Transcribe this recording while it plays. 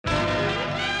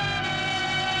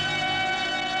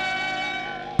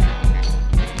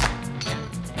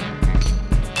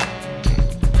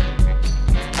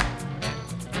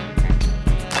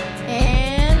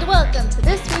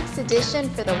station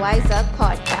for the Wise Up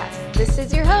podcast. This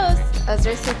is your host,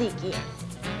 Azra Siddiqui.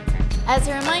 As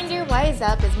a reminder, Wise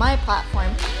Up is my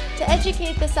platform to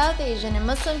educate the South Asian and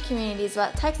Muslim communities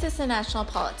about Texas and national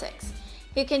politics.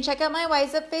 You can check out my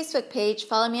Wise Up Facebook page,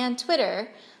 follow me on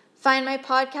Twitter, find my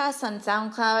podcasts on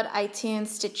SoundCloud, iTunes,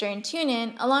 Stitcher, and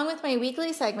TuneIn, along with my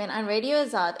weekly segment on Radio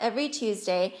Azad every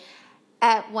Tuesday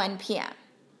at 1 p.m.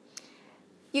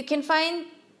 You can find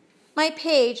my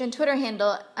page and Twitter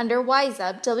handle under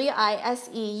WiseUp,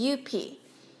 WISEUP.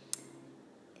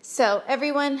 So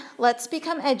everyone, let's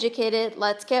become educated,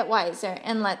 let's get wiser,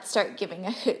 and let's start giving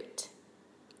a hoot.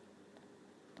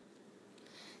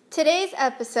 Today's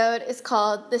episode is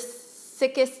called The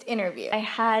Sickest Interview. I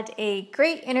had a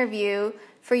great interview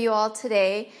for you all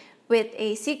today with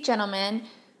a Sikh gentleman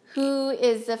who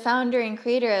is the founder and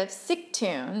creator of Sikh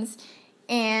Tunes.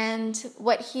 And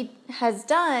what he has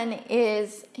done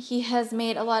is he has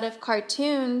made a lot of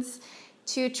cartoons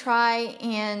to try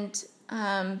and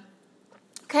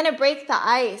kind of break the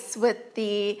ice with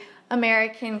the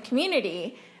American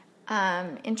community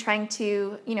in trying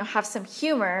to, have some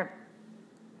humor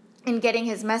in getting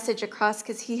his message across,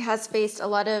 because he has faced a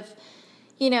lot of,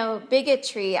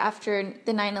 bigotry after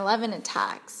the 9/11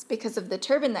 attacks because of the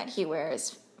turban that he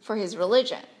wears for his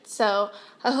religion. So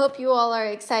I hope you all are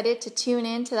excited to tune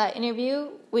in to that interview,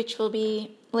 which will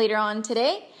be later on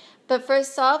today. But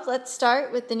first off, let's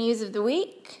start with the news of the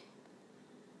week.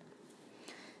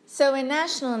 So in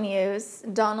national news,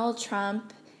 Donald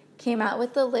Trump came out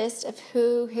with a list of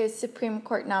who his Supreme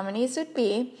Court nominees would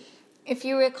be. If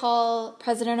you recall,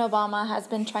 President Obama has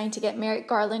been trying to get Merrick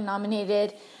Garland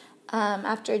nominated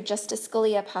after Justice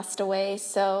Scalia passed away.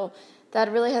 So that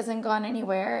really hasn't gone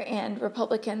anywhere, and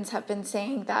Republicans have been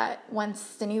saying that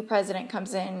once the new president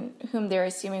comes in, whom they're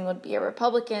assuming would be a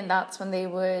Republican, that's when they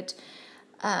would,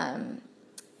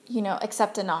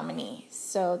 accept a nominee.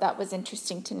 So that was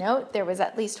interesting to note. There was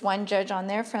at least one judge on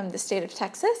there from the state of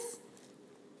Texas.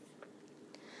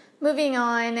 Moving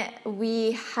on,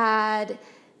 we had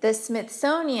the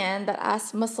Smithsonian that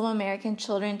asked Muslim American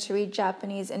children to read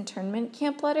Japanese internment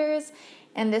camp letters.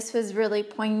 And this was really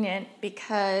poignant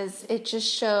because it just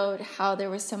showed how there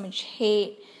was so much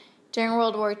hate during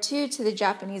World War II to the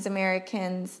Japanese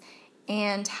Americans,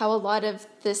 and how a lot of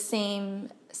the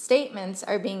same statements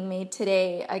are being made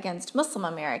today against Muslim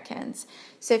Americans.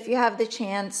 So if you have the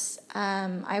chance,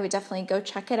 I would definitely go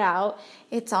check it out.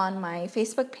 It's on my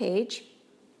Facebook page.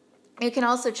 You can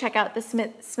also check out the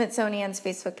Smithsonian's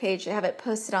Facebook page. I have it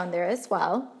posted on there as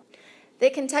well. The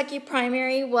Kentucky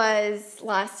primary was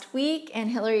last week,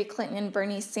 and Hillary Clinton and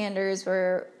Bernie Sanders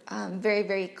were very,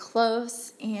 very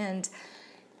close, and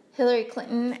Hillary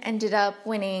Clinton ended up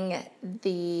winning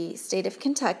the state of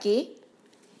Kentucky.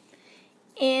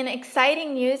 In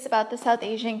exciting news about the South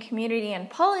Asian community and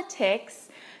politics,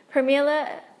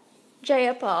 Pramila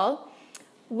Jayapal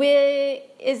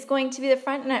is going to be the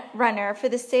front runner for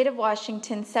the state of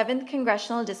Washington's 7th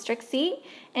congressional district seat,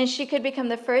 and she could become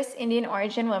the first Indian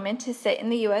origin woman to sit in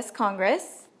the U.S.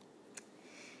 Congress.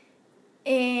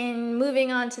 In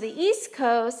moving on to the East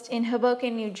Coast, in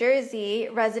Hoboken, New Jersey,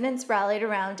 residents rallied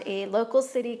around a local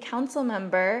city council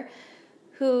member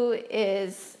who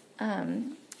is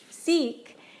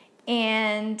Sikh,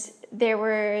 and there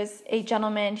was a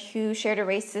gentleman who shared a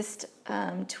racist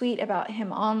tweet about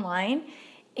him online.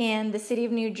 And the city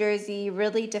of New Jersey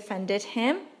really defended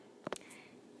him.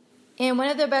 And one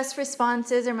of the best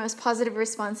responses, or most positive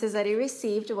responses that he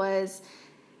received was,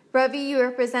 "Ravi, you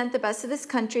represent the best of this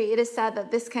country. It is sad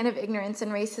that this kind of ignorance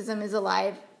and racism is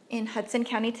alive in Hudson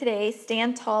County today.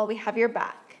 Stand tall, we have your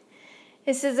back."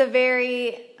 This is a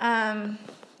very,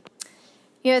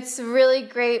 it's a really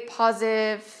great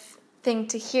positive thing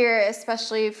to hear,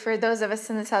 especially for those of us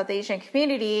in the South Asian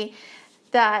community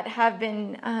that have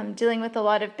been dealing with a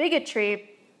lot of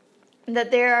bigotry,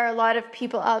 that there are a lot of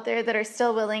people out there that are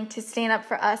still willing to stand up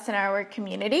for us and our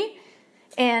community,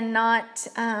 and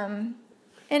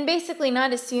basically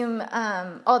not assume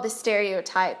all the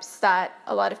stereotypes that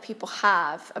a lot of people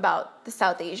have about the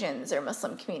South Asians or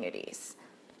Muslim communities.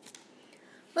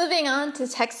 Moving on to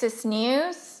Texas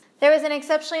news, there was an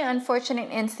exceptionally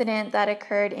unfortunate incident that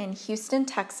occurred in Houston,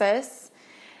 Texas.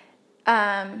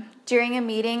 During a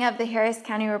meeting of the Harris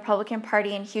County Republican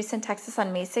Party in Houston, Texas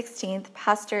on May 16th,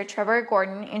 Pastor Trevor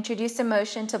Gordon introduced a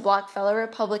motion to block fellow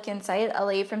Republican Syed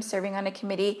Ali from serving on a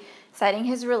committee citing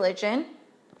his religion.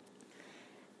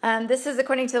 This is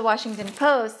according to the Washington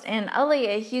Post, and Ali,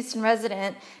 a Houston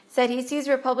resident, said he sees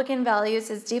Republican values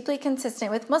as deeply consistent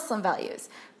with Muslim values.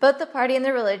 Both the party and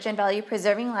the religion value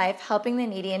preserving life, helping the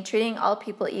needy, and treating all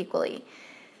people equally.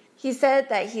 He said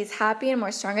that he's happy and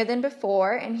more stronger than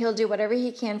before, and he'll do whatever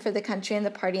he can for the country and the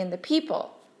party and the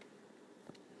people.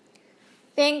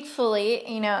 Thankfully,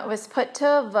 it was put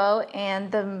to a vote,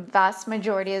 and the vast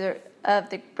majority of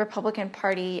the Republican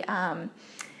Party,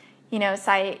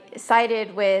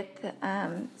 sided with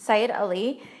Syed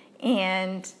Ali,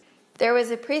 and there was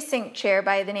a precinct chair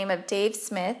by the name of Dave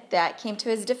Smith that came to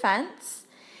his defense,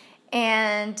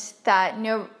 and that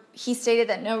he stated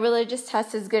that no religious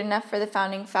test is good enough for the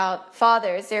founding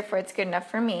fathers, therefore it's good enough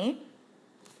for me.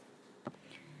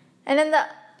 And in the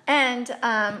end,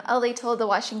 Ali told the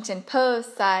Washington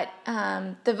Post that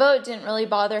the vote didn't really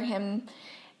bother him,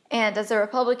 and as a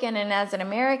Republican and as an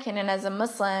American and as a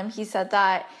Muslim, he said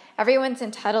that everyone's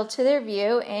entitled to their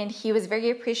view, and he was very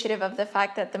appreciative of the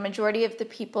fact that the majority of the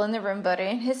people in the room voted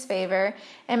in his favor,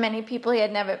 and many people he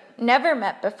had never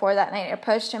met before that night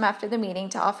approached him after the meeting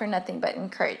to offer nothing but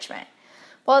encouragement.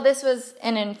 While this was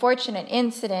an unfortunate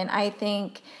incident, I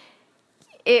think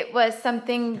it was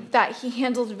something that he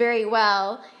handled very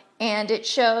well, and it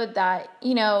showed that,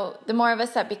 the more of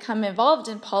us that become involved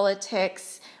in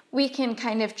politics, we can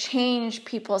kind of change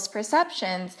people's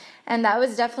perceptions. And that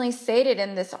was definitely stated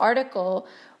in this article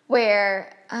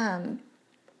where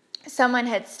someone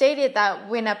had stated that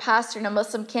when a pastor and a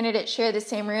Muslim candidate share the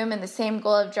same room and the same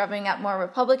goal of drumming up more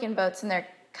Republican votes in their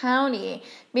county,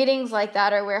 meetings like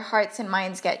that are where hearts and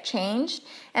minds get changed.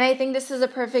 And I think this is a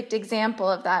perfect example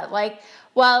of that. Like,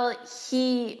 while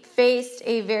he faced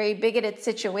a very bigoted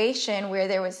situation where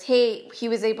there was hate, he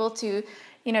was able to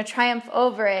triumph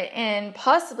over it, and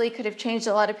possibly could have changed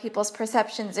a lot of people's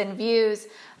perceptions and views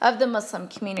of the Muslim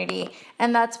community.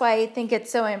 And that's why I think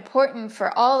it's so important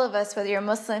for all of us, whether you're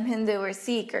Muslim, Hindu, or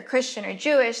Sikh, or Christian, or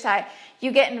Jewish, that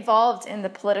you get involved in the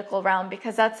political realm,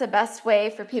 because that's the best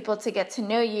way for people to get to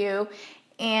know you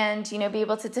and, be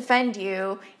able to defend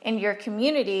you in your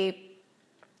community.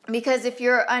 Because if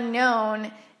you're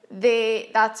unknown,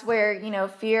 that's where,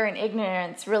 fear and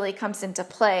ignorance really comes into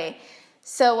play.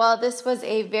 So while this was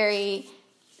a very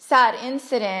sad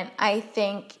incident, I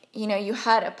think, you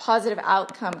had a positive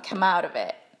outcome come out of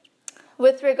it.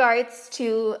 With regards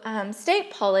to state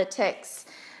politics,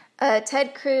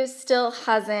 Ted Cruz still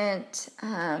hasn't,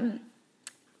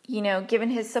 given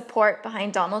his support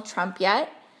behind Donald Trump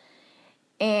yet.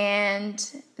 And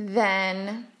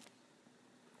then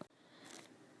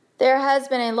there has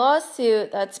been a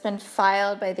lawsuit that's been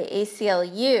filed by the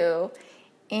ACLU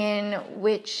in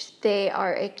which they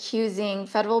are accusing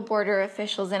federal border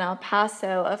officials in El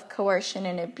Paso of coercion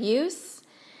and abuse.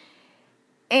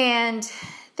 And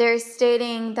they're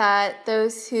stating that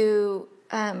those who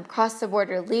crossed the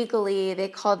border legally, they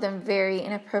called them very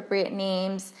inappropriate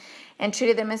names and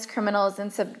treated them as criminals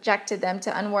and subjected them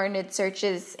to unwarranted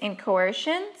searches and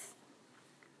coercions.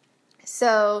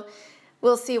 So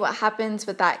we'll see what happens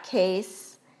with that case.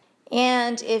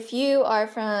 And if you are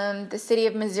from the city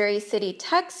of Missouri City,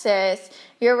 Texas,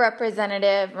 your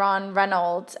representative, Ron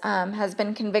Reynolds, has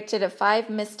been convicted of 5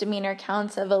 misdemeanor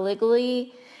counts of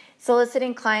illegally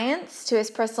soliciting clients to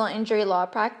his personal injury law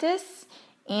practice,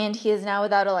 and he is now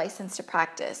without a license to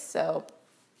practice. So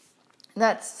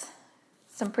that's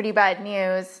some pretty bad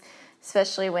news,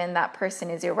 especially when that person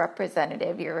is your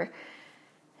representative. You're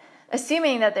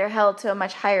assuming that they're held to a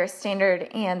much higher standard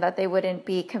and that they wouldn't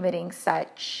be committing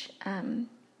such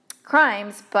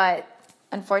crimes, but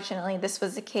unfortunately this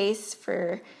was the case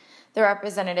for the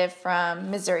representative from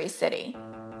Missouri City.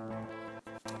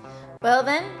 Well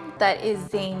then, that is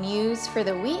the news for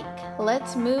the week.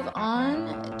 Let's move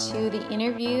on to the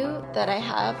interview that I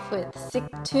have with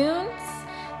Sicktoons.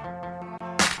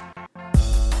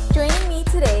 Joining me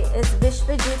today is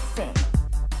Vishwajit Singh.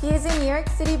 He is a New York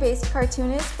City-based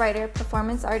cartoonist, writer,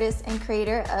 performance artist, and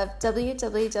creator of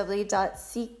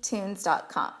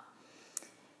www.sicktoons.com.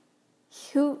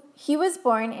 He was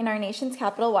born in our nation's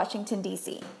capital, Washington,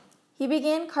 D.C. He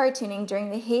began cartooning during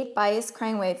the hate-biased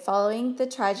crime wave following the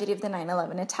tragedy of the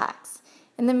 9/11 attacks.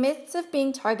 In the midst of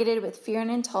being targeted with fear and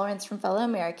intolerance from fellow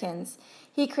Americans,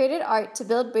 he created art to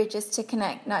build bridges to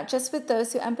connect not just with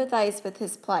those who empathized with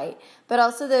his plight, but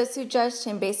also those who judged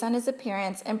him based on his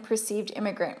appearance and perceived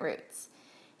immigrant roots.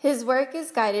 His work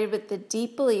is guided with the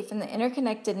deep belief in the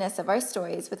interconnectedness of our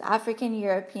stories with African,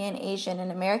 European, Asian,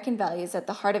 and American values at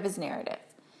the heart of his narrative.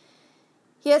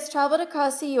 He has traveled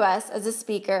across the U.S. as a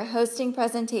speaker, hosting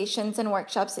presentations and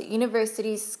workshops at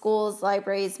universities, schools,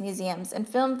 libraries, museums, and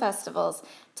film festivals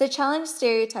to challenge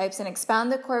stereotypes and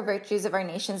expound the core virtues of our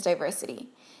nation's diversity.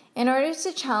 In order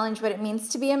to challenge what it means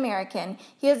to be American,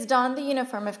 he has donned the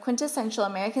uniform of quintessential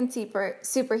American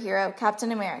superhero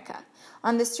Captain America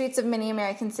on the streets of many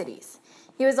American cities.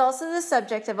 He was also the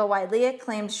subject of a widely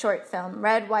acclaimed short film,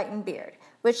 Red, White, and Beard,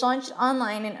 which launched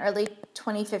online in early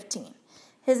 2015.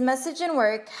 His message and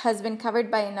work has been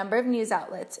covered by a number of news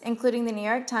outlets, including the New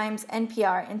York Times,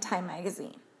 NPR, and Time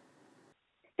Magazine.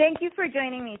 Thank you for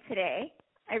joining me today.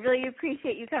 I really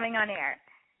appreciate you coming on air.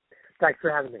 Thanks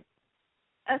for having me.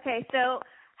 Okay, so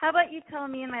how about you tell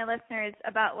me and my listeners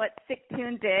about what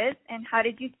SickTunes is, and how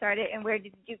did you start it, and where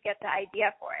did you get the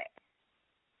idea for it?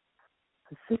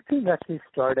 SickTunes actually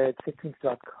started,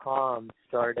 SickTunes.com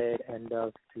started end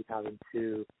of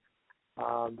 2002.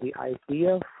 The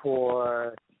idea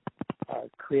for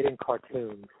creating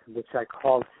cartoons, which I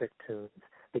call SickTunes,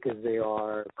 because they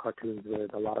are cartoons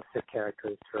with a lot of sick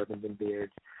characters, turbans, and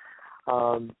beards.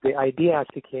 The idea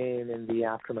actually came in the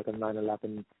aftermath of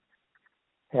 9/11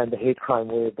 and the hate crime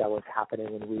wave that was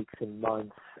happening in weeks and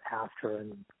months after,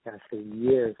 and actually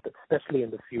years, but especially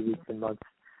in the few weeks and months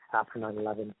after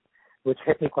 9/11, which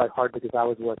hit me quite hard because I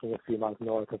was working a few miles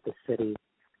north of the city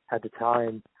at the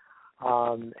time.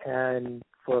 And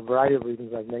for a variety of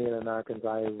reasons, like many other Americans,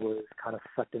 I was kind of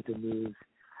sucked into news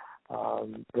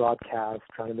broadcasts,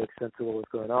 trying to make sense of what was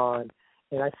going on.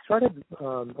 And I started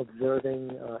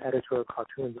observing editorial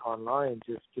cartoons online,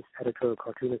 just editorial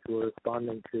cartoonists who were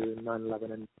responding to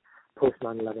 9/11 and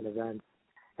post-9/11 events.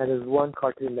 And there's one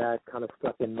cartoon that kind of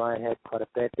stuck in my head quite a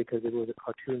bit because it was a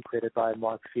cartoon created by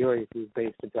Mark Fury, who's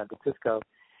based in San Francisco.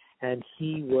 And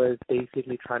he was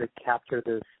basically trying to capture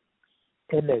this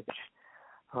image,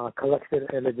 collection of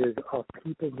images of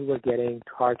people who were getting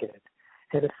targeted,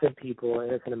 innocent people,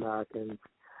 innocent Americans,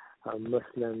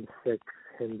 Muslims, Sikhs,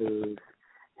 Hindus,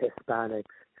 Hispanics,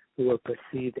 who were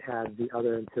perceived as the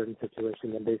other in certain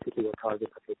situations and basically were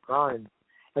targets of hate crimes.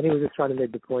 And he was just trying to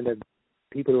make the point that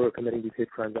people who were committing these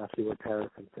hate crimes actually were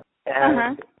terrorists themselves.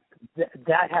 And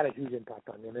that had a huge impact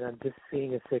on me. I mean, I'm just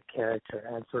seeing a sick character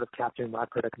and sort of capturing my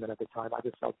predicament at the time. I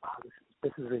just felt, wow,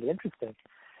 this is really interesting.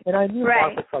 And I knew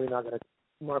Mark was probably not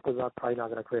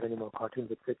going to create any more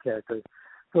cartoons with sick characters.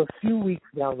 So a few weeks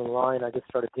down the line, I just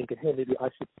started thinking, hey, maybe I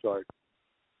should start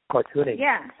cartooning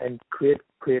and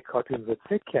create cartoons with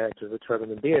sick characters with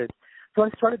turbans and beards. So I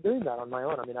started doing that on my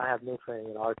own. I mean, I have no training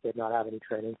in art, did not have any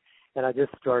training, and I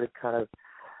just started kind of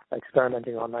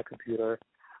experimenting on my computer,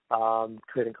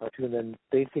 creating cartoons. And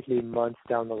basically months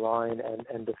down the line, and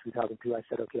end of 2002, I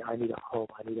said, okay, I need a home.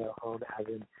 I need a home, as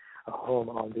in a home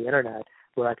on the internet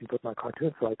where I can put my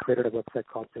cartoons. So I created a website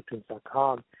called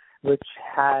SickTunes.com, which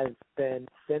has been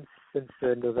since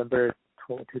November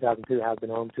 2002 has been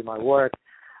home to my work.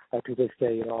 To this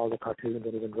day, all the cartoons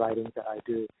and even writings that I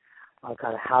do are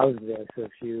kind of housed there. So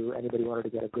if anybody wanted to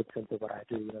get a good sense of what I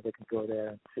do, they can go there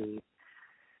and see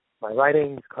my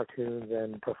writings, cartoons,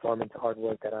 and performance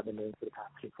artwork that I've been doing for the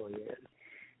past 3-4 years.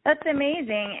 That's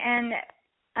amazing. And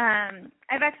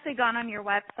I've actually gone on your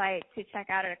website to check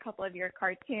out a couple of your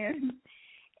cartoons,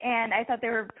 and I thought they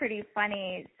were pretty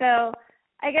funny. So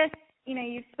I guess,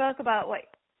 you spoke about what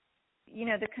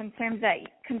the concerns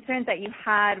that you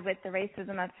had with the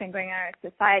racism that's been going on in our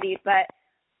society, but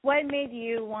what made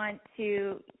you want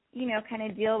to, kind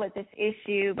of deal with this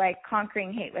issue by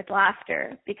conquering hate with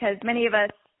laughter? Because many of us,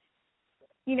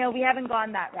 we haven't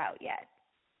gone that route yet.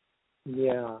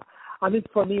 Yeah. I mean,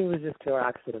 for me, it was just pure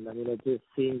accident. I mean, just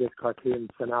seeing this cartoon,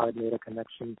 somehow it made a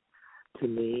connection to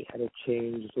me, and it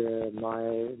changed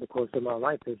the course of my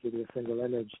life, basically a single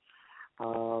image.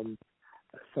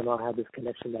 Somehow I had this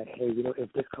connection that, hey,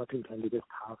 if this cartoon can be this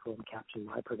powerful and capture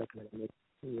my predicament and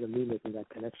me making that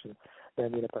connection,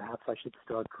 then, perhaps I should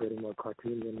start creating more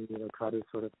cartoons and, try to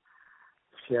sort of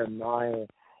share my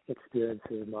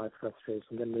experiences, my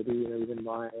frustrations, and maybe, even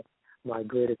my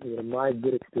good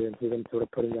experiences and sort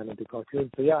of putting them into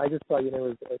cartoons. So, yeah, I just thought,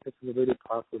 it's a really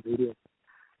powerful medium,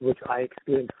 which I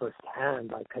experienced firsthand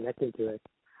by connecting to it.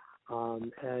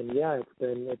 And yeah,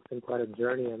 it's been quite a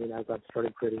journey. I mean, as I've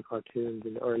started creating cartoons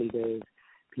in the early days,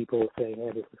 people were saying,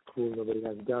 hey, this is cool, nobody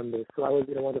has done this. So I was,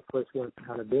 one of the first ones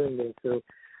kind of doing this. So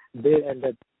they ended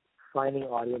up finding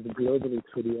audience globally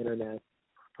through the internet.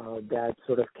 That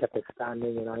sort of kept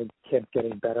expanding, and I kept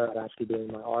getting better at actually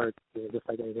doing my art, just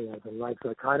like anything else in life. So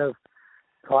I kind of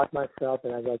taught myself,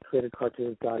 and as I created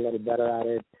cartoons, got a little better at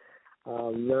it.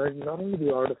 Learn not only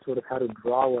the art of sort of how to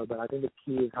draw well, but I think the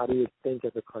key is how do you think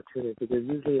as a cartoonist? Because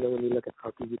usually, when you look at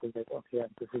cartoons, you think like, okay,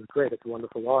 this is great, it's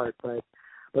wonderful art, but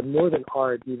more than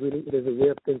art, there's a way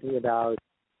of thinking about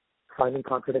finding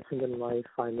contradictions in life,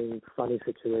 finding funny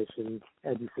situations,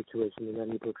 edgy situations, and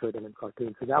then you portray them in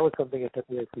cartoons. So that was something that took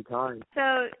me a few time.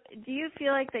 So do you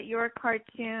feel like that your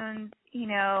cartoons,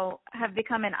 have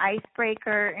become an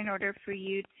icebreaker in order for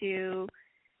you to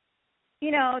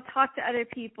talk to other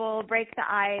people, break the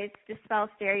ice, dispel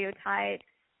stereotypes?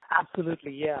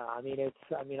 Absolutely, yeah. I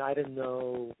didn't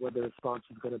know what the response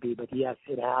was going to be, but yes,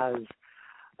 it has,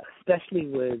 especially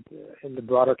in the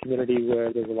broader community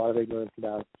where there's a lot of ignorance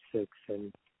about Sikhs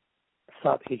and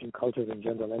South Asian cultures in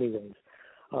general anyways.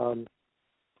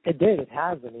 It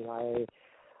has.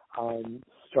 I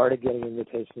started getting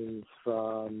invitations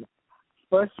from,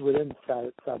 first within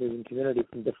the South Asian community,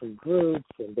 from different groups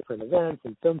and different events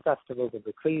and film festivals and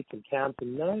retreats and camps,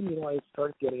 and then, I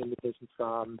started getting invitations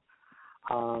from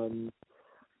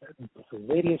different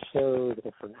radio shows,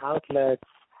 different outlets,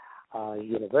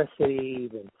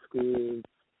 universities and schools,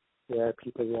 where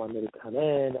people want me to come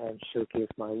in and showcase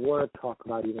my work, talk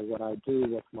about what I do,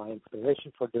 what's my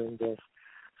inspiration for doing this.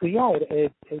 So yeah,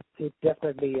 it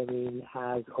definitely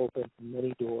has opened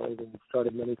many doors and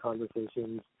started many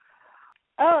conversations.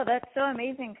 Oh, that's so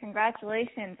amazing!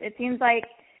 Congratulations! It seems like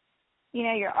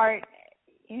your art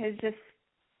has just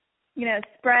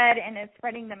spread and is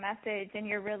spreading the message, and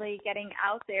you're really getting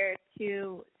out there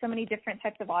to so many different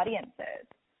types of audiences.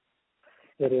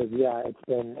 It is, yeah.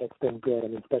 It's been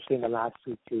good. Especially in the last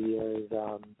 2-3 years,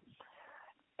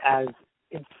 as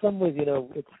in some ways,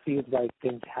 it feels like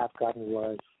things have gotten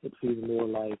worse. It feels more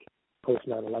like post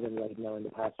 9/11 right now in the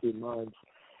past few months,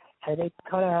 and it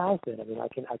kind of has been. I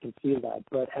can feel that,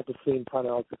 but at the same time, I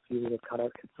also feel it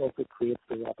also creates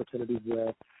those opportunities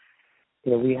where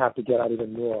we have to get out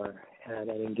even more and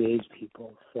engage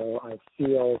people. So I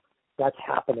feel that's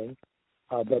happening.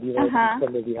 But in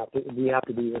some ways we have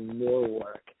to do even more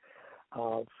work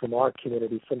from our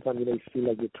community. Sometimes you feel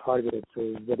like you're targeted. So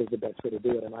what is the best way to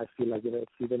do it? And I feel like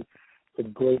it's a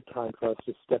great time for us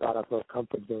to step out of our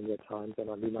comfort zone at times.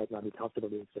 And we might not be comfortable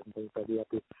doing certain things, but we have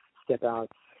to step out,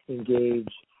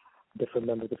 engage different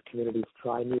members of communities,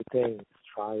 try new things,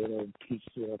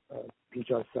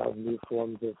 teach ourselves new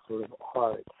forms of sort of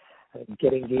art,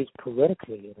 get engaged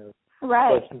politically.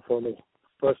 Right.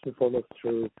 First and foremost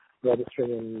through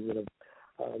registering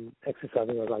and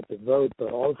exercising our right to vote,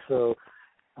 but also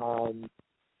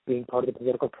being part of the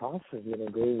political process.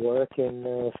 Go work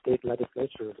in state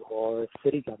legislatures or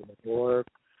city government or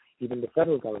even the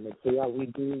federal government. So yeah, we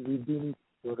do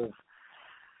sort of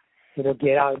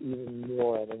get out even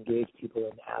more and engage people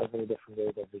in as many different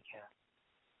ways as we can.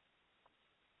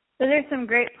 So there's some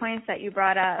great points that you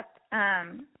brought up.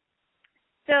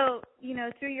 So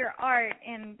through your art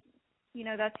and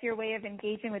that's your way of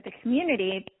engaging with the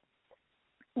community.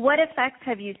 What effects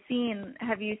have you seen?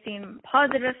 Have you seen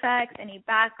positive effects, any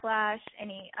backlash,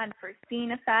 any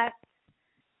unforeseen effects?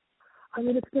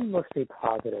 It's been mostly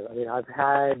positive. I've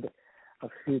had a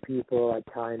few people at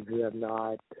times who have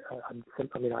not, some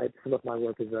of my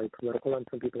work is very political, and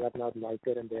some people have not liked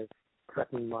it, and they've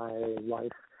threatened my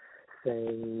life,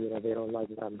 saying, they don't like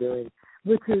what I'm doing,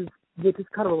 which is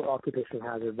kind of an occupational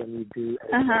hazard when you do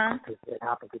anything. It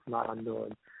happens. It's not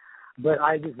unknown. But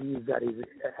I just use that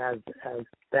as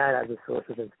a source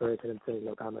of inspiration and saying,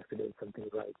 look, I must be doing something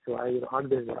right. So I'm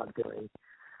doing what I'm doing.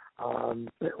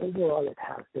 But overall, it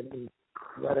has been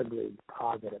incredibly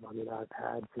positive. I've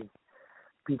had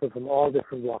people from all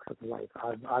different walks of life.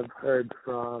 I've heard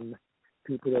from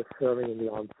people that are serving in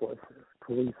the armed forces,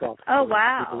 police officers. Oh,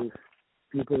 wow.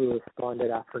 People who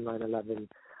responded after 9/11.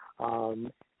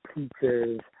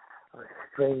 Teachers,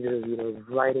 strangers,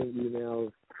 writing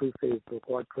emails through Facebook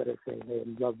or Twitter saying, "Hey, I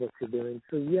love what you're doing."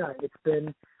 So yeah, it's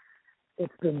been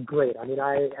great. I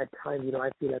at times,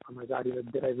 I feel like, oh my God,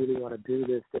 did I really want to do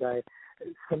this? Certain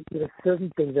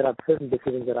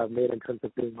decisions that I've made in terms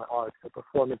of doing my art. So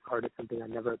performance art is something I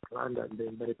never planned on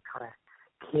doing, but it kind of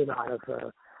came out of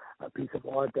a piece of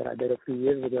art that I did a few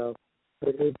years ago. But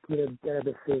at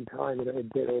the same time, it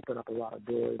did open up a lot of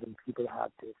doors, and people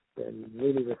have just been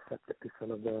really receptive to some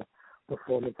of the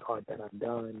performance art that I've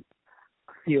done.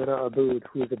 Fiona Aboud,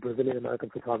 who is a Brazilian-American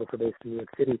photographer based in New York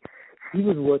City, she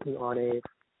was working on a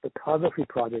photography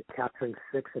project capturing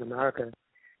Sikhs in America.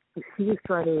 So she was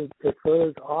trying to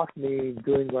further off me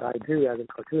doing what I do as in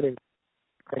cartooning,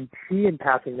 and she in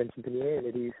passing mentioned to me, hey,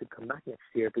 maybe you should come back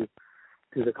next year to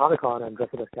the Comic-Con and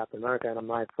dress up as Captain America. And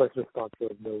my first response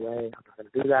was, no way, I'm not going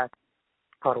to do that.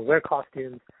 I don't wear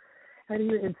costumes.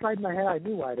 And inside my head, I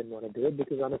knew I didn't want to do it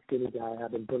because I'm a skinny guy.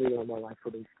 I've been bullied all my life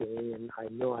for being skinny, and I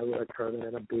know I wear a turban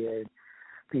and a beard.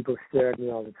 People stare at me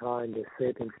all the time. They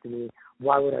say things to me.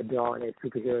 Why would I don a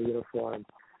superhero uniform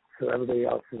so everybody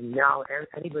else is now,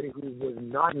 anybody who was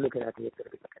not looking at me is going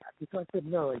to be looking at me? So I said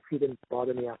no, and she didn't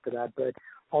bother me after that. But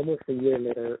almost a year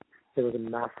later, there was a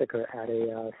massacre at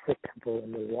a Sikh temple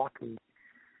in Milwaukee.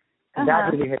 And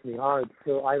that really hit me hard.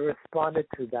 So I responded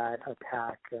to that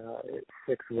attack.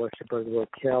 Six worshippers were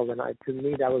killed, and to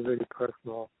me that was really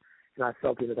personal. And I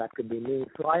felt that could be me.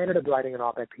 So I ended up writing an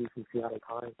op-ed piece in Seattle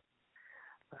Times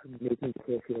making the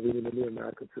case, we need a new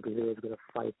American superhero is going to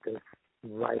fight this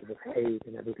rise of hate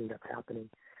and everything that's happening.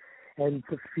 And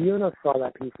so Fiona saw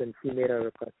that piece and she made a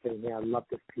request saying, hey, I love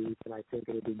this piece and I think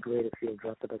it would be great if you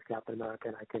dressed up as Captain America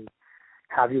and I can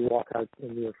have you walk out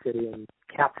in New York City and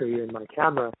capture you in my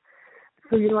camera.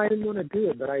 So, I didn't want to do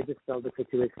it, but I just felt the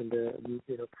situation,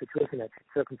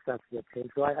 circumstances had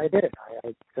changed. So I did it.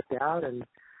 I sat down and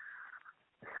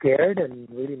scared and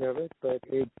really nervous, but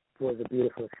it was a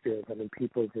beautiful experience. I mean,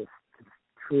 people just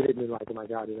treated me like, oh my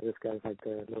God, this guy's like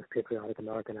the most patriotic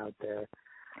American out there.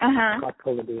 Got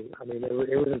pulled into, I mean, it was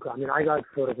incredible. I mean, I got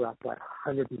photographed by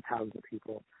hundreds and thousands of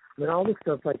people. I mean, all this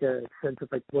stuff, like a sense of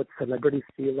like what celebrities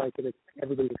feel like, and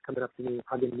everybody was coming up to me,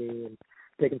 hugging me, and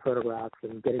taking photographs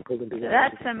and getting pulled into.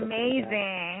 That's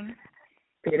amazing.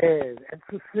 It is. And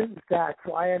so since that,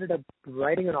 I ended up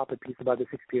writing an op-ed piece about this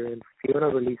experience. Fiona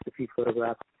released a few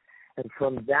photographs. And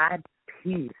from that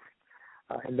piece,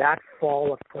 in that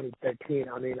fall of 2013,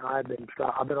 I mean, I've been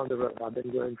on the road. I've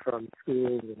been going from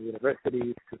schools and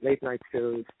universities to late-night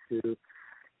shows to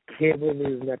cable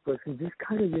news networks and just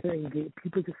kind of, engage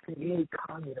people just say, hey,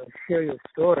 come, share your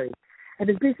story. And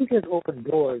it basically has opened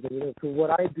doors. And, so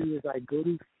what I do is I go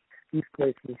to these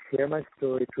places and share my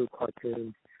story through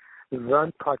cartoons,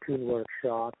 run cartoon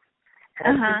workshops,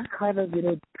 and just kind of,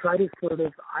 try to sort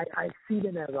of, I see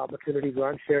them as opportunities where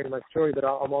I'm sharing my story, but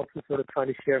I'm also sort of trying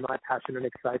to share my passion and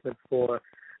excitement for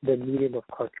the medium of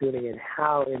cartooning and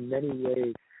how, in many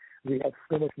ways, we have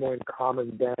so much more in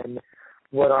common than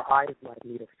what our eyes might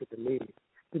lead us to believe.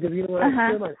 Because, when I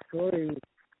share my story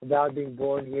about being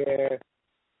born here,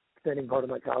 spending part of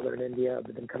my childhood in India,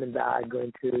 but then coming back,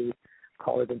 going to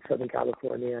college in Southern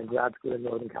California and grad school in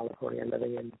Northern California, and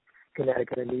living in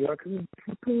Connecticut and New York. I mean,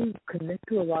 people connect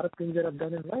to a lot of things that I've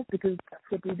done in life because that's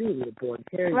what we do. We're born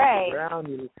here, you go around.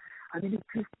 It's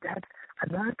just that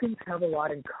Americans have a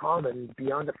lot in common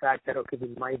beyond the fact that, okay,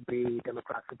 we might be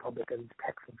Democrats, Republicans,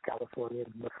 Texans,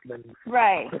 Californians, Muslims,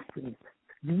 Christians.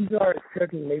 These are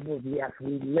certain labels. Yes,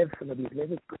 we live some of these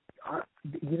labels, but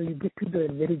you get to the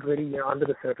nitty-gritty, under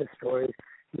the surface stories.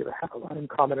 You have a lot in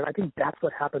common, and I think that's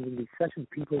what happens in these sessions.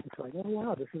 People are just like, oh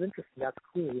wow, this is interesting. That's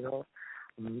cool.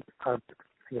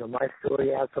 My story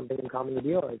has something in common with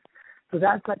yours. So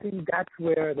I think that's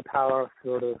where the power of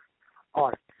sort of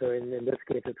art. So in this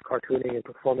case, it's cartooning and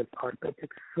performance art, but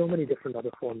it's so many different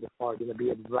other forms of art. Be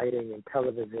it writing and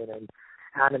television and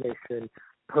animation,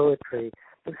 poetry.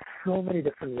 There's so many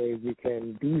different ways you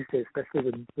can these days,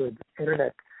 especially with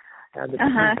internet and the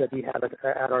tools that we have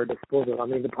at our disposal. I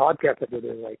mean, the podcast that we're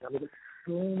doing right now. There's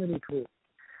so many tools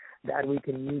that we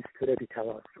can use today to tell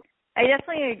our story. I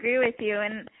definitely agree with you,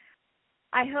 and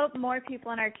I hope more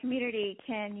people in our community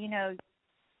can,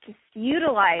 just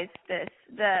utilize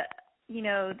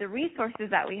the resources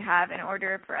that we have in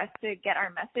order for us to get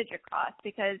our message across.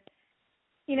 Because,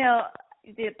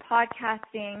 the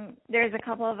podcasting, there's a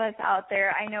couple of us out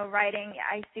there. I know writing,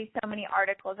 I see so many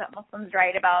articles that Muslims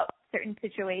write about certain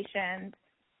situations.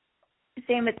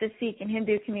 Same with the Sikh and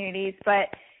Hindu communities, but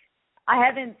I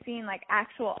haven't seen like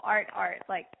actual art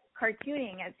like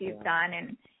cartooning as you've done,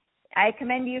 and I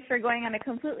commend you for going on a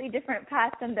completely different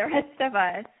path than the rest of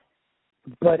us.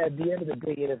 But at the end of the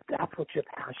day, if that's what your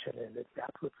passion is, if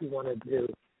that's what you want to do,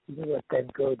 then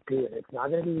go do it. It's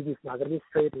not going to be easy. It's not going to be a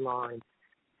straight line,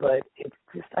 but it's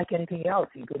just like anything else.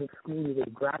 You go to school, you go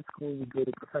to grad school, you go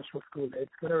to professional school.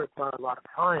 It's going to require a lot of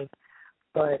time,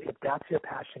 but if that's your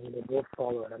passion, go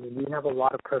follow it. I mean, we have a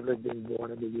lot of privilege being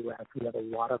born in the U.S. We have a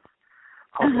lot of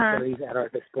opportunities at our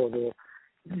disposal.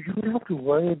 You don't have to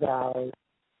worry about,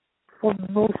 for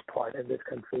the most part in this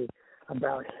country,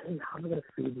 about, hey, how am I going to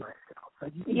feed myself?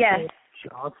 Like, you can get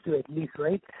jobs to at least,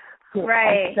 right? So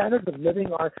our standards of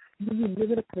living are, you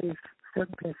live in a place,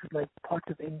 certain places like parts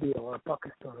of India or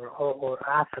Pakistan or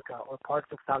Africa or parts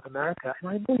of South America, and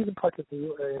I know even parts of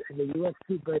in the U.S.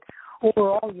 too, but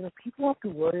overall, people have to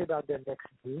worry about their next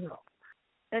meal.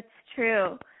 That's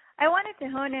true. I wanted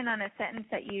to hone in on a sentence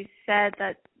that you said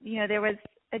that, there was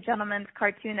a gentleman's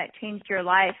cartoon that changed your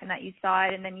life and that you saw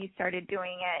it and then you started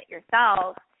doing it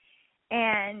yourself.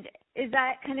 And is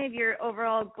that kind of your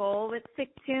overall goal with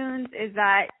SickToons? Is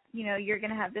that, you're going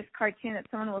to have this cartoon that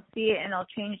someone will see it and it'll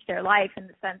change their life in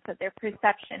the sense that their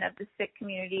perception of the Sikh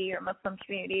community or Muslim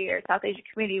community or South Asian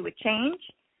community would change?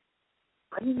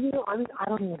 I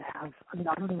don't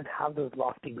even have those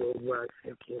lofty goals where I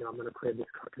say, okay, I'm going to create this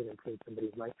cartoon and change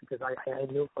somebody's life, because I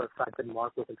know for a fact that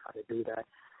Mark wasn't trying to do that.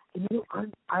 And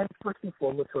I'm first and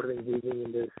foremost sort of engaging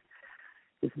in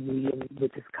this medium,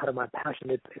 which is kind of my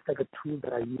passion. It's like a tool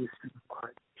that I use to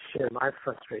share my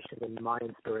frustration and my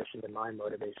inspiration and my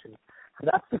motivation. So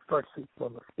that's the first and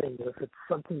foremost thing. If it's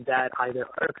something that either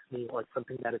irks me or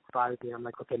something that inspires me, I'm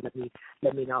like, okay, let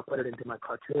me now put it into my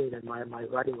cartoon and my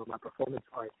writing or my performance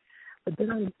art. But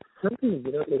then I certainly,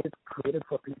 it is creative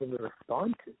for people to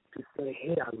respond to say,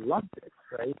 hey, I love this,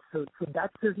 right? So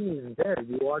that certainly is there.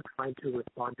 You are trying to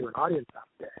respond to an audience out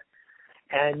there.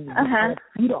 And you kind of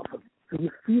feed off of it. So you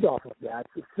feed off of that.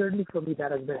 So certainly for me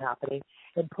that has been happening.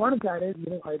 And part of that is,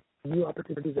 new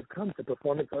opportunities have come. So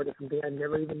performance art is something I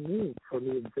never even knew for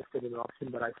me existed in option,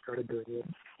 but I started doing it.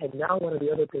 And now one of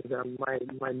the other things that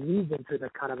my new venture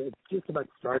that kind of is just about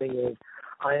starting is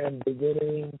I am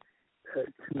beginning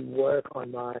to work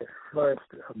on my first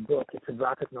book. It's a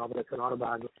graphic novel. It's an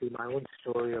autobiography, my own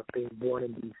story of being born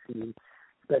in D.C.,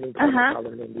 spending time in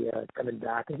southern India, coming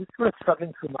back, and just sort of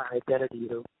struggling through my identity,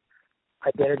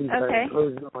 identities that are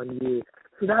imposed on you.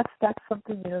 So that's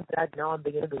something, that now I'm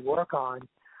beginning to work on.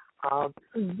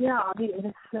 In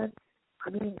a sense, I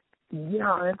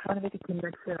am trying to make a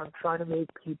connection. I'm trying to make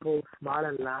people smile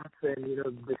and laugh and,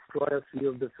 destroy a few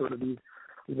of the sort of these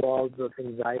walls of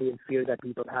anxiety and fear that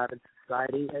people have in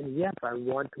society. And yes, I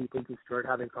want people to start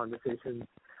having conversations,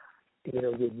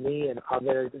 with me and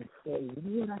others and say,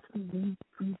 actually,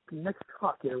 let's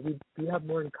talk. We have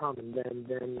more in common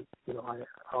than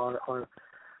our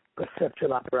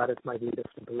perceptual apparatus might lead us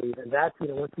to believe. And that's,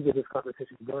 once you get this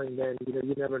conversation going, then, you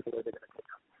never know where they're going to take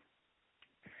us.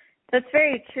 That's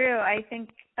very true. I think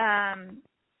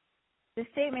the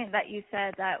statement that you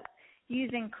said that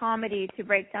using comedy to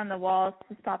break down the walls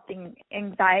to stop the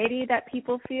anxiety that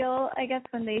people feel, I guess,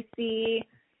 when they see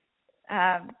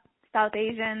South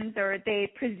Asians or they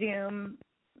presume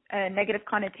a negative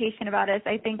connotation about us.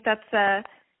 I think that's a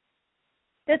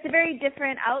very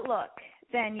different outlook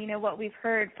than, what we've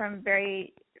heard from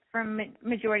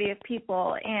majority of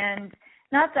people. And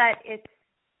not that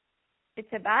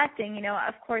it's a bad thing,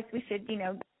 of course we should,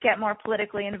 get more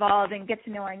politically involved and get to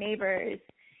know our neighbors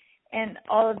and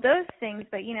all of those things.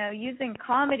 But, using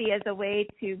comedy as a way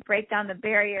to break down the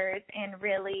barriers and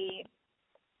really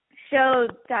show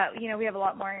that, we have a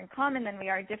lot more in common than we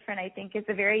are different, I think is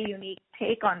a very unique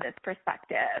take on this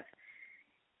perspective.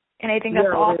 And I think that's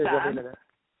awesome.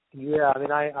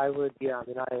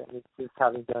 Just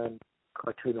having done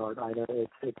cartoon art, I know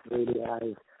it really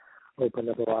has opened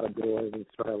up a lot of doors and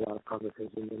started a lot of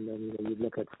conversations. And then, you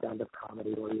look at stand-up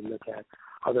comedy or you look at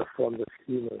other forms of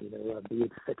humor, be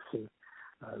it fiction,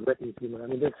 written humor.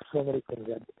 There's so many things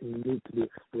that need to be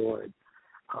explored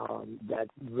that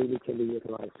really can be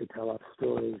utilized to tell our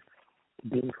stories,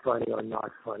 being funny or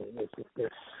not funny. It's just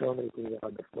there's so many things that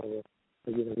are before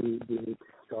we need to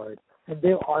start. And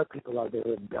there are people out there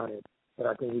who have done it, but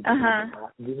I think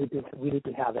we need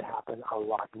to have it happen a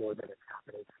lot more than it's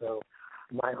happening. So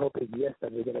my hope is, yes,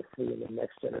 that we're going to see in the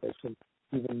next generation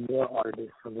even more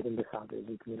artists from within the South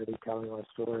Asian community telling our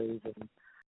stories.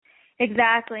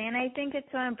 Exactly, and I think it's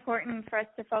so important for us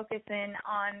to focus in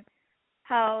on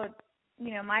how,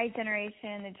 my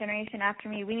generation, the generation after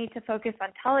me, we need to focus on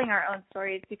telling our own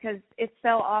stories, because it's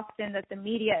so often that the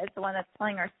media is the one that's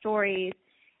telling our stories,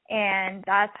 and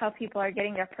that's how people are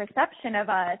getting their perception of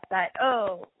us, that,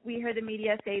 oh, we heard the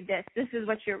media say this is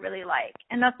what you're really like.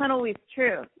 And that's not always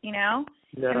true, No,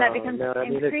 and that becomes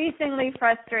increasingly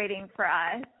frustrating for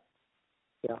us.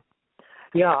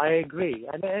 Yeah, I agree.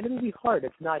 And it will be hard.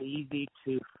 It's not easy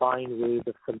to find ways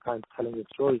of sometimes telling the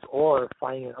stories or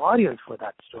finding an audience for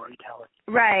that storytelling.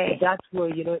 Right. But that's where,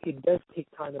 it does take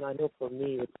time. And I know for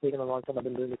me, it's taken a long time. I've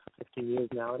been doing this for 15 years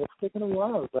now, and it's taken a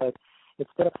while. But it's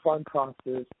been a fun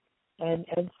process. And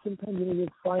sometimes, you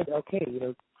find, okay,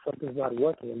 something's not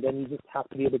working. And then you just have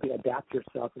to be able to adapt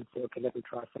yourself and say, okay, let me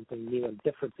try something new and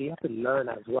different. So you have to learn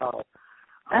as well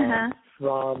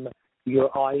from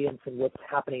your audience and what's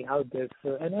happening out there.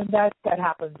 So, and then that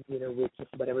happens, with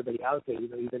just about everybody out there,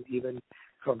 even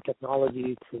from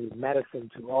technology to medicine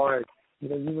to art,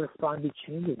 you respond to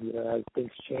changes, as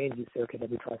things change, you say, okay,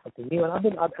 let me try something new. And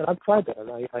I've tried that.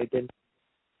 And I've been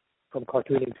from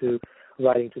cartooning to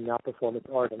writing to now performance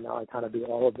art, and now I kind of do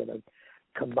all of them and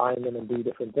combine them and do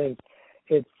different things.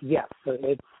 So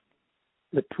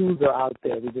the tools are out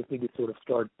there. We just need to sort of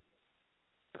start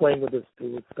playing with those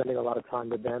tools, spending a lot of time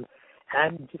with them,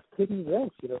 and just taking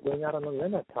risks, going out on a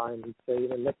limb at times and say,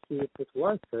 let's see if this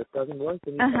works. Or if it doesn't work,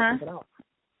 then you try something else.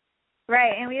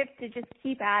 Right, and we have to just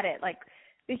keep at it. Like,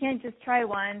 we can't just try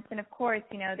once, and of course,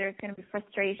 there's going to be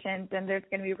frustrations and there's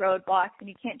going to be roadblocks, and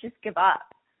you can't just give up.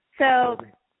 So,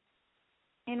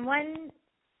 in one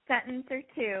sentence or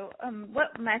two,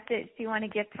 what message do you want to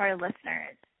give to our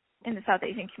listeners in the South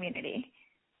Asian community?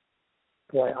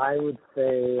 Boy, I would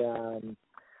say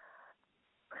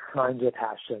find your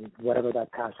passion, whatever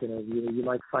that passion is. You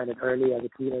might find it early as a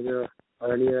teenager,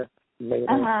 earlier, later,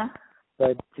 Uh-huh.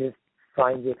 but just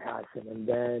find your passion and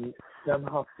then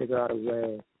somehow figure out a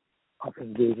way of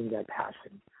engaging that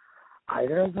passion,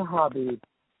 either as a hobby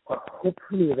or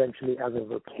hopefully eventually as a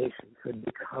vocation. So it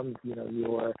becomes,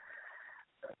 your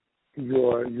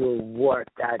work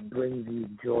that brings you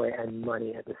joy and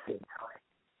money at the same time.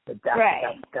 But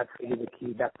that's really the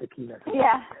key. That's the key message.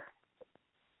 Yeah,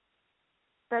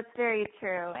 that's very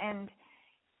true. And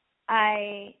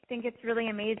I think it's really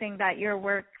amazing that your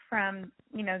work from,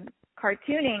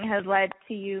 cartooning has led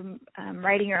to you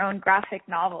writing your own graphic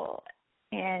novel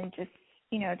and just,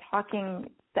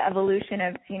 talking the evolution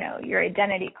of, your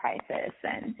identity crisis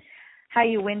and how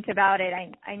you went about it.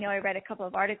 I know I read a couple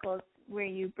of articles where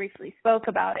you briefly spoke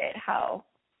about it, how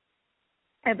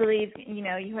I believe,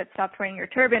 you had stopped wearing your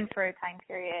turban for a time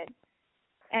period.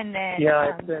 And then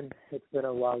it's been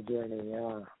a wild journey,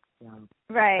 yeah.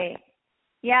 Right.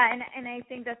 Yeah, and I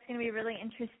think that's going to be really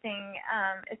interesting,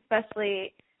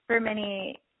 especially for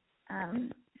many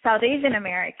South Asian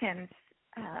Americans,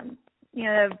 that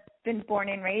have been born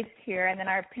and raised here, and then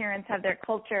our parents have their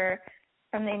culture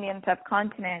from the Indian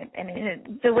subcontinent,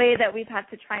 and the way that we've had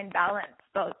to try and balance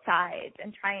both sides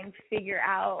and try and figure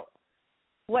out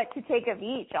what to take of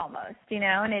each almost,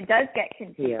 and it does get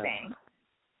confusing. Yeah.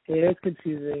 It is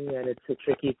confusing, and it's a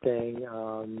tricky thing.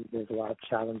 There's a lot of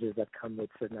challenges that come with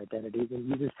certain identities, and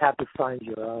you just have to find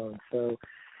your own. So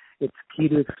it's key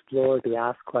to explore, to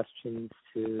ask questions,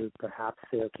 to perhaps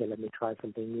say, okay, let me try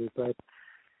something new. But,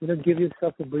 give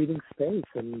yourself a breathing space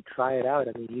and try it out.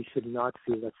 I mean, you should not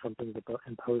feel that something's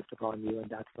imposed upon you and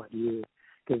that's not you,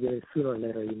 because sooner or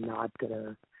later you're not going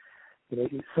to,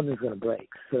 something's going to break.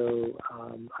 So,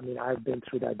 I've been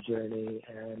through that journey,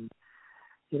 and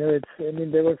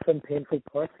there were some painful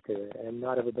parts to it, and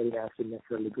not everybody has to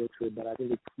necessarily go through it, but I think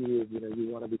the key is,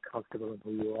 you want to be comfortable in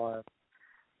who you are,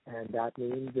 and that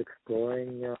means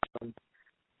exploring your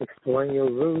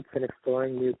roots and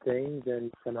exploring new things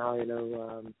and somehow,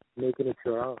 making it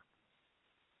your own.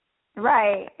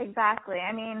 Right, exactly.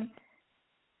 I mean,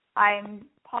 I'm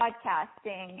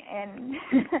podcasting, and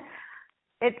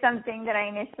it's something that I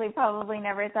initially probably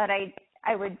never thought I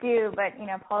would do, but,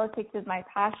 politics is my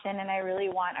passion, and I really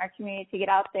want our community to get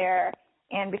out there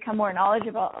and become more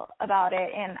knowledgeable about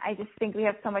it. And I just think we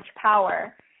have so much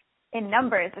power in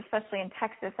numbers, especially in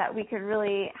Texas, that we could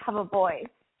really have a voice.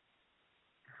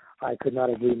 I could not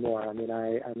agree more. And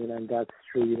that's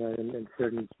true, in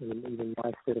certain, even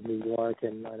my state of New York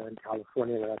and I know in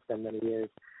California where I've spent many years.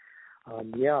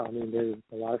 There's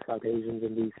a lot of South Asians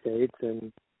in these states,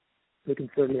 and we can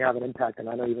certainly have an impact. And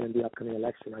I know even in the upcoming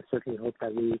election, I certainly hope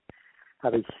that we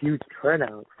have a huge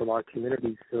turnout from our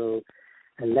community. So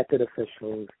elected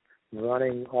officials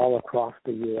running all across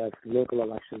the U.S., local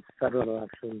elections, federal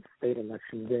elections, state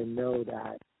elections, they know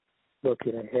that, look,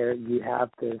 here you have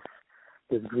this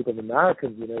group of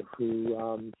Americans,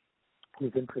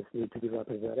 whose interests need to be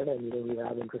represented, and, we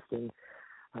have interesting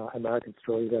American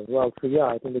stories as well. So,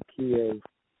 I think the key is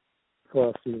for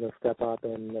us to, step up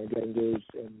and get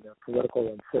engaged in political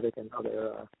and civic and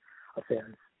other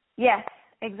affairs. Yes,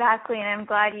 exactly, and I'm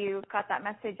glad you got that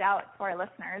message out for our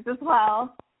listeners as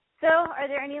well. So, are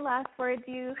there any last words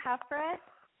you have for us?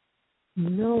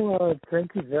 No,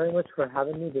 thank you very much for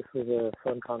having me. This was a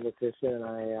fun conversation,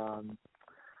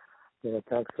 and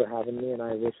thanks for having me, and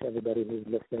I wish everybody who's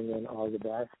listening in all the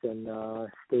best, and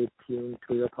stay tuned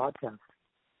to your podcast.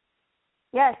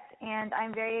 Yes, and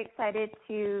I'm very excited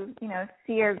to,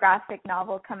 see your graphic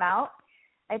novel come out.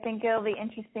 I think it'll be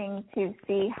interesting to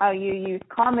see how you use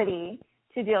comedy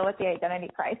to deal with the identity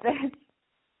crisis.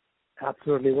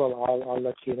 Absolutely will. I'll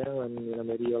let you know, and,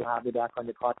 maybe you'll have me back on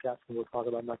your podcast, and we'll talk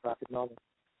about my graphic novel.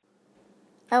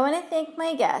 I want to thank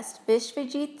my guest,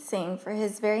 Bishvajit Singh, for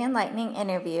his very enlightening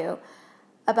interview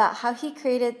about how he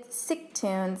created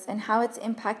SickTunes and how it's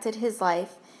impacted his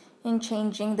life in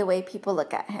changing the way people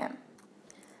look at him.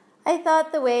 I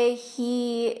thought the way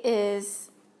he is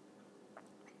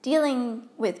dealing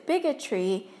with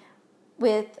bigotry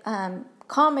with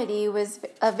comedy was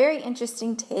a very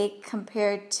interesting take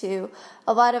compared to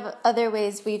a lot of other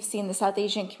ways we've seen the South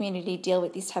Asian community deal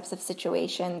with these types of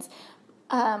situations.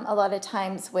 A lot of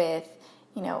times with,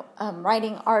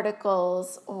 writing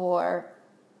articles or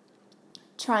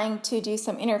trying to do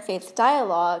some interfaith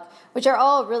dialogue, which are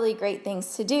all really great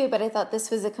things to do, but I thought this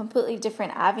was a completely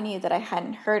different avenue that I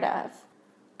hadn't heard of.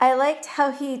 I liked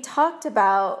how he talked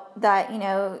about that,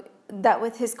 that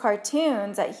with his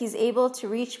cartoons, that he's able to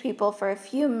reach people for a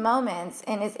few moments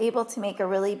and is able to make a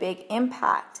really big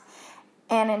impact,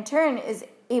 and in turn is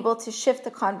able to shift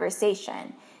the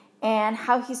conversation, and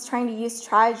how he's trying to use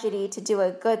tragedy to do a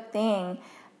good thing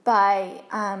by,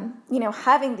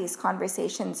 having these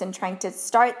conversations and trying to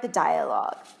start the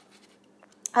dialogue.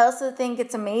 I also think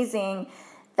it's amazing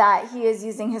that he is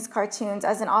using his cartoons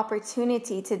as an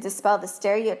opportunity to dispel the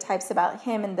stereotypes about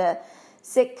him and the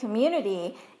Sikh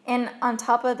community. And on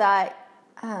top of that,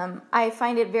 I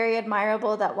find it very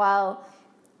admirable that while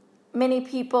many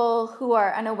people who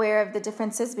are unaware of the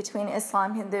differences between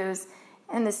Islam, Hindus,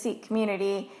 and the Sikh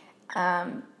community,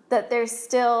 that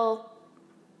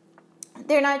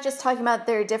they're not just talking about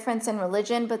their difference in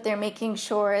religion, but they're making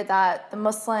sure that the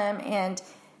Muslim and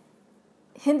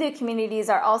Hindu communities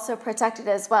are also protected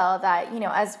as well, that,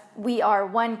 as we are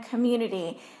one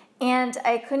community. And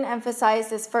I couldn't emphasize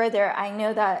this further. I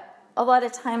know that a lot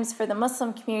of times for the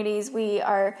Muslim communities, we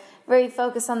are very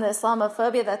focused on the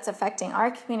Islamophobia that's affecting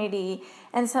our community.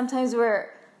 And sometimes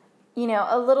we're,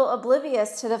 a little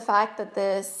oblivious to the fact that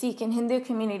the Sikh and Hindu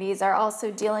communities are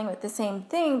also dealing with the same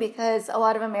thing, because a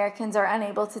lot of Americans are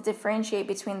unable to differentiate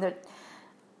between the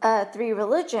three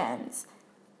religions.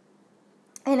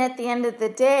 And at the end of the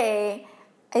day,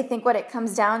 I think what it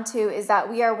comes down to is that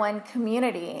we are one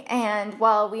community. And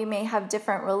while we may have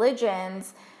different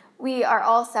religions, we are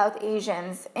all South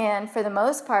Asians. And for the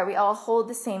most part, we all hold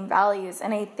the same values.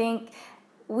 And I think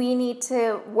we need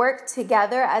to work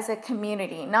together as a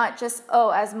community, not just,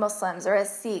 as Muslims or as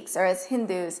Sikhs or as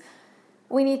Hindus.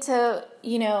 We need to,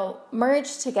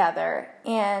 merge together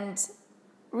and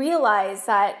realize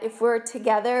that if we're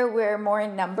together, we're more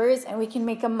in numbers and we can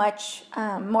make a much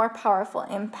more powerful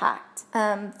impact.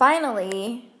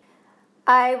 Finally,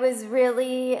 I was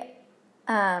really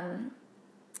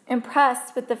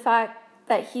impressed with the fact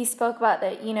that he spoke about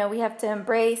that, we have to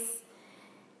embrace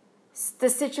the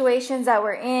situations that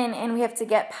we're in, and we have to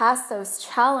get past those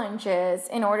challenges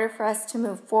in order for us to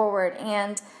move forward.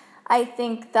 And I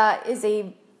think that is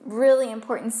a really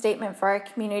important statement for our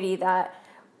community, that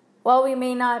while we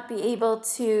may not be able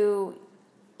to,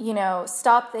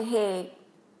 stop the hate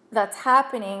that's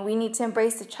happening, we need to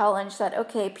embrace the challenge that,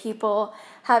 people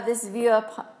have this view of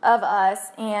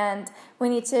us, and we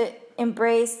need to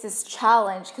embrace this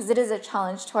challenge, because it is a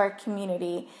challenge to our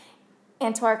community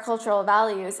and to our cultural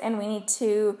values, and we need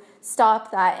to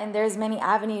stop that. And there's many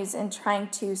avenues in trying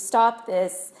to stop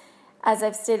this, as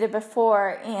I've stated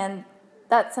before, and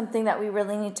that's something that we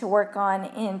really need to work on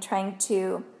in trying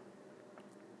to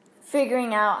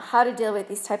figuring out how to deal with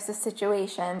these types of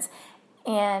situations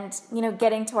and,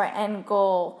 getting to our end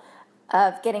goal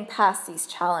of getting past these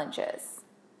challenges.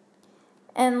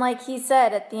 And like he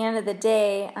said, at the end of the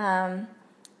day,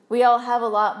 we all have a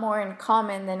lot more in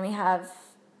common than we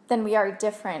are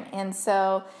different. And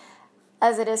so,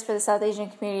 as it is for the South Asian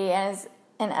community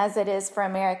and as it is for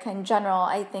America in general,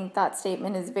 I think that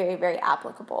statement is very, very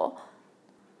applicable.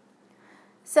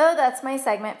 So that's my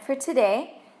segment for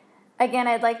today. Again,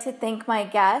 I'd like to thank my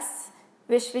guest,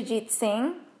 Vishwajit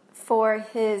Singh, for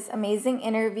his amazing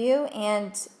interview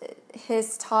and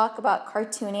his talk about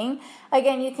cartooning.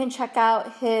 Again, you can check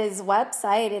out his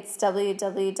website. It's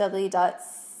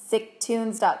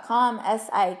www.sikhtoons.com,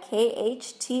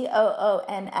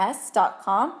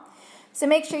 SIKHTOONS.com. So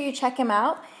make sure you check him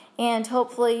out, and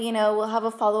hopefully, we'll have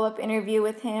a follow-up interview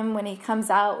with him when he comes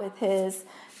out with his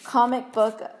comic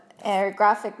book or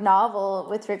graphic novel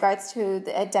with regards to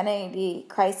the identity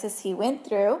crisis he went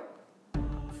through.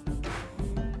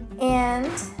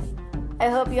 And I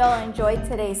hope you all enjoyed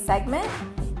today's segment.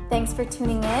 Thanks for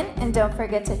tuning in, and don't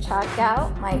forget to check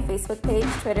out my Facebook page,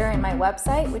 Twitter, and my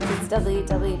website, which is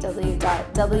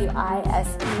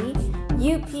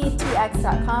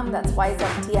www.wiseuptx.com. That's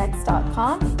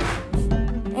wiseuptx.com.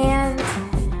 And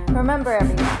remember,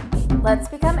 everyone, let's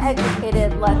become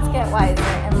educated, let's get wiser,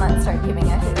 and let's start giving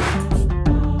a hoot.